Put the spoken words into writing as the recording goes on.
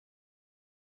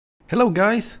Hello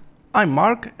guys, I'm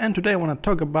Mark and today I want to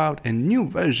talk about a new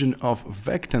version of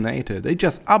Vectornator. They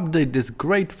just update this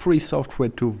great free software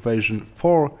to version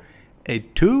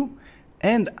 4.8.2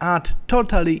 and add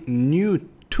totally new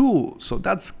tools. So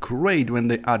that's great when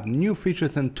they add new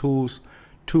features and tools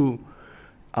to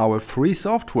our free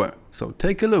software. So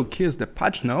take a look, here's the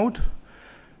patch note.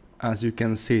 As you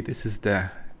can see, this is the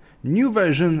new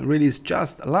version released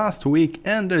just last week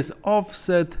and there's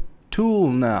offset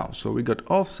tool now. So we got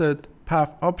offset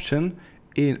path option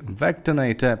in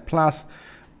Vectornator plus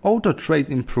auto trace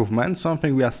improvement,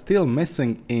 something we are still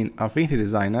missing in Affinity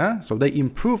Designer. So they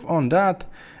improve on that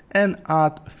and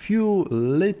add few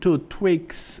little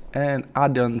tweaks and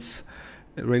add-ons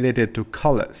related to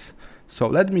colors. So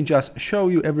let me just show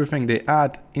you everything they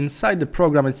add inside the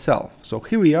program itself. So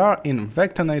here we are in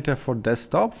Vectornator for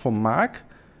desktop for Mac,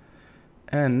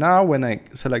 and now when I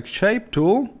select shape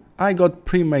tool, I got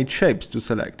pre-made shapes to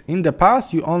select. In the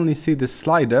past you only see the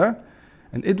slider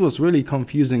and it was really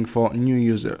confusing for new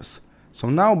users.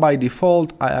 So now by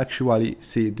default I actually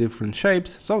see different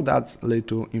shapes, so that's a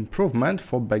little improvement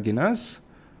for beginners.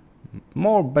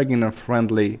 More beginner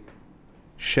friendly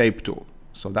shape tool,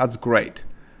 so that's great.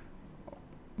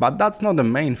 But that's not the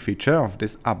main feature of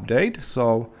this update,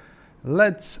 so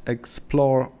let's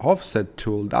explore offset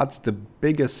tool. That's the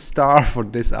biggest star for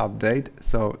this update.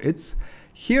 So it's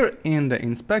here in the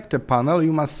inspector panel.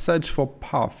 You must search for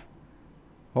path.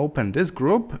 Open this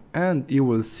group and you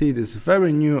will see this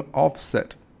very new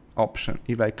offset option.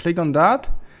 If I click on that,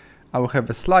 I will have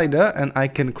a slider and I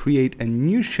can create a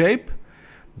new shape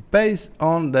based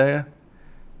on the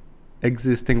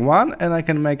existing one, and I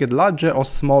can make it larger or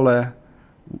smaller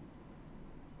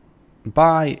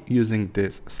by using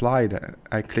this slider.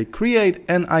 I click create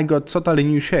and I got totally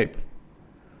new shape.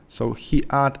 So he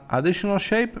add additional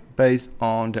shape based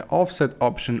on the offset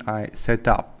option I set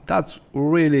up. That's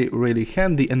really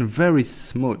handy and very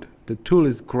smooth. The tool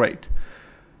is great.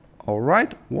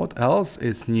 Alright, what else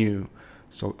is new?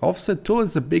 So offset tool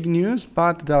is a big news,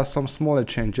 but there are some smaller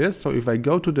changes. So if I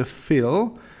go to the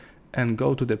fill and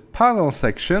go to the panel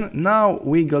section, now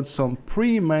we got some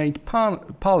pre-made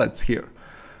palettes here.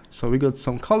 So we got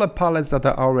some color palettes that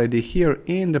are already here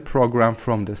in the program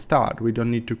from the start. We don't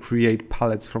need to create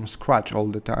palettes from scratch all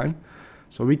the time.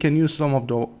 So we can use some of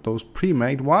those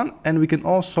pre-made one, and we can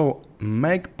also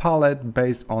make palette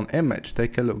based on image.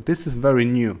 Take a look. This is very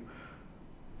new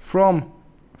from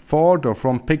photo or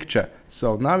from picture.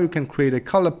 So now you can create a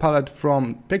color palette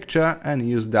from picture and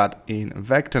use that in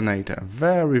Vectornator.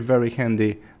 Very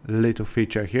handy little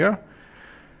feature here.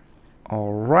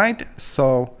 Alright,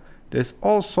 so there's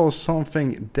also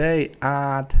something they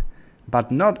add, but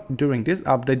not during this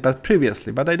update, but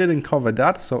previously, but I didn't cover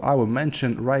that, so I will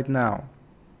mention right now.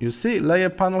 You see layer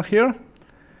panel here?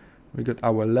 We got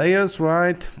our layers,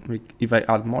 right? If I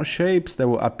add more shapes, they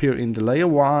will appear in the layer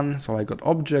 1, so I got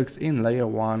objects in layer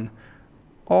 1.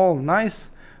 All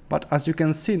nice, but as you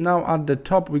can see now at the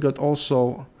top, we got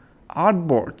also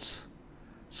artboards.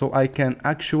 So I can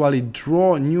actually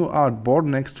draw new artboard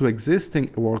next to existing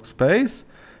workspace,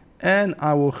 and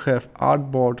I will have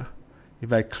artboard.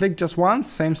 If I click just once,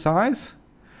 same size,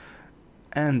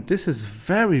 and this is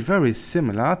very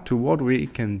similar to what we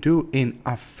can do in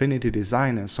Affinity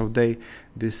Designer. So they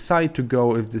decide to go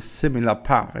with this similar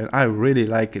path, and I really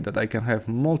like it that I can have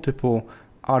multiple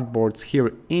artboards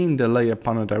here in the layer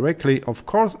panel directly. Of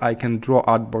course I can draw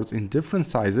artboards in different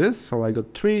sizes, so I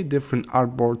got 3 different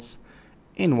artboards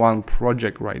in one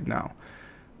project right now.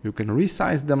 You can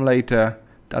resize them later.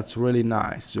 That's really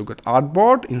nice. You got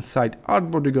artboard, inside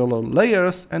artboard you got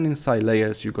layers, and inside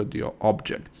layers you got your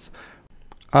objects.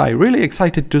 I'm really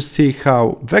excited to see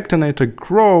how Vectornator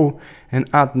grow and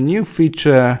add new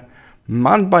feature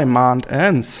month by month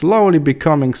and slowly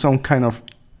becoming some kind of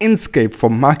Inkscape for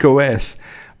macOS.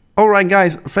 Alright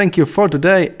guys, thank you for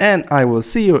today and I will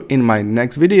see you in my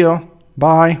next video.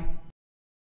 Bye!